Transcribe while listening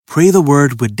Pray the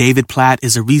Word with David Platt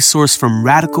is a resource from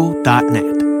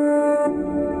radical.net.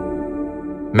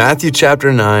 Matthew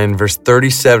chapter 9, verse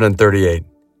 37 and 38.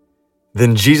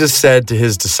 Then Jesus said to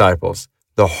his disciples,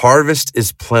 "The harvest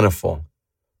is plentiful,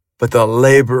 but the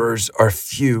laborers are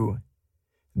few.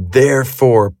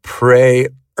 Therefore, pray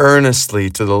earnestly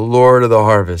to the Lord of the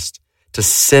harvest to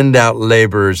send out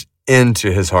laborers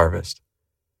into his harvest."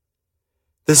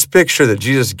 This picture that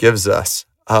Jesus gives us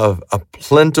of a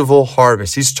plentiful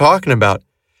harvest, he's talking about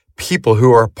people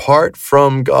who are apart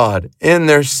from God in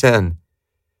their sin.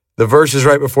 The verses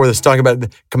right before this talk about the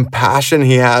compassion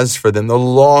he has for them, the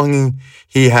longing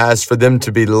he has for them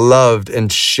to be loved and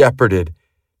shepherded,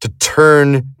 to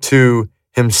turn to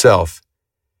himself.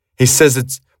 He says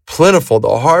it's plentiful.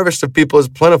 The harvest of people is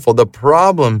plentiful. The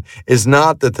problem is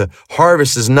not that the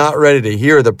harvest is not ready to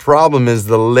hear. The problem is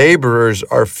the laborers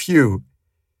are few.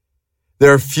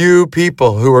 There are few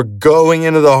people who are going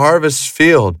into the harvest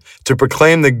field to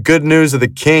proclaim the good news of the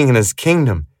King and his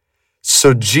kingdom.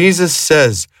 So Jesus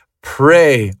says,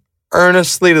 pray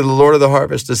earnestly to the Lord of the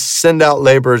harvest to send out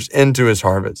laborers into his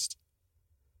harvest.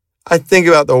 I think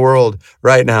about the world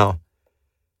right now.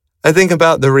 I think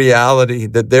about the reality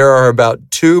that there are about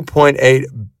 2.8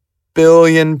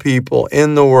 billion people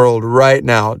in the world right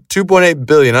now. 2.8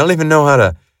 billion. I don't even know how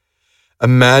to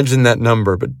imagine that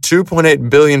number, but 2.8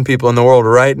 billion people in the world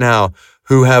right now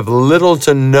who have little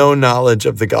to no knowledge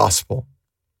of the gospel.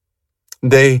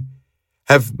 They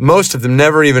have, most of them,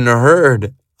 never even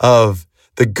heard of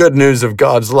the good news of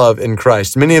God's love in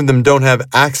Christ. Many of them don't have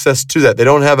access to that. They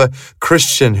don't have a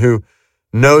Christian who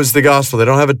knows the gospel. They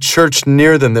don't have a church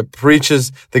near them that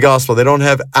preaches the gospel. They don't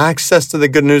have access to the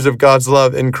good news of God's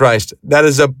love in Christ. That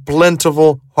is a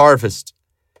plentiful harvest.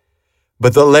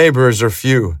 But the laborers are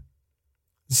few.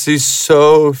 You see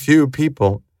so few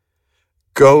people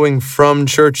going from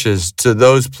churches to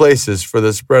those places for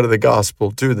the spread of the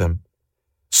gospel to them.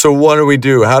 So what do we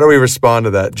do? How do we respond to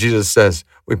that? Jesus says,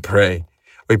 we pray.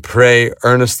 We pray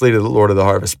earnestly to the Lord of the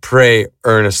harvest. Pray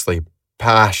earnestly,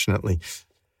 passionately,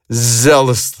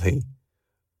 zealously,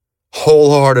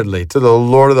 wholeheartedly to the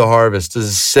Lord of the harvest to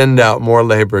send out more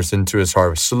laborers into his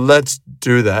harvest. So let's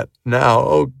do that now.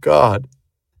 Oh God,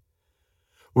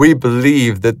 we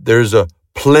believe that there's a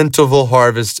plentiful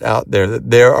harvest out there,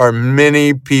 that there are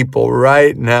many people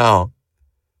right now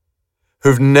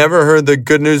who've never heard the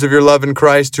good news of your love in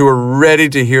Christ, who are ready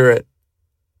to hear it,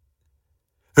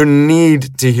 who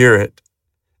need to hear it.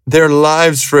 Their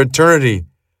lives for eternity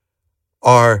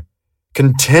are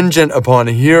contingent upon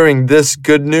hearing this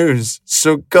good news.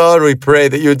 So God, we pray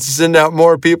that you would send out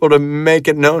more people to make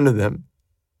it known to them.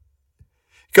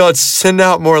 God, send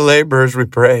out more laborers, we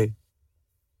pray.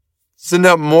 Send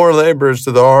out more laborers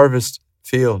to the harvest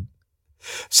field.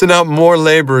 Send out more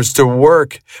laborers to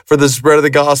work for the spread of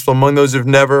the gospel among those who've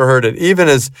never heard it. Even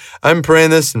as I'm praying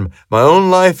this in my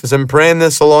own life, as I'm praying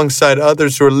this alongside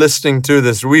others who are listening to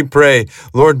this, we pray,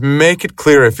 Lord, make it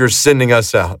clear if you're sending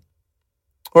us out.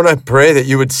 Lord, I pray that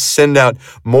you would send out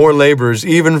more laborers,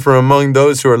 even from among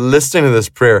those who are listening to this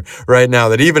prayer right now,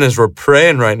 that even as we're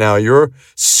praying right now, your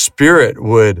Spirit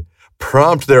would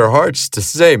prompt their hearts to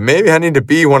say, maybe I need to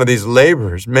be one of these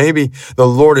laborers. Maybe the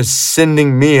Lord is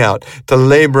sending me out to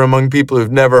labor among people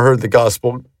who've never heard the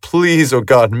gospel. Please, oh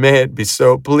God, may it be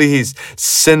so. Please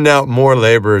send out more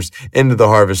laborers into the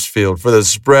harvest field for the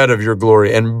spread of your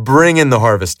glory and bring in the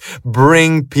harvest.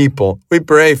 Bring people. We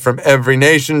pray from every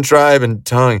nation, tribe, and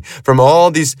tongue, from all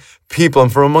these people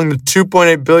and from among the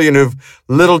 2.8 billion who've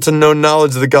little to no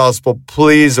knowledge of the gospel.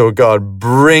 Please, oh God,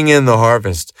 bring in the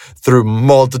harvest through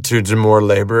multitudes and more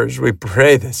laborers. We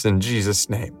pray this in Jesus'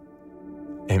 name.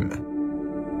 Amen.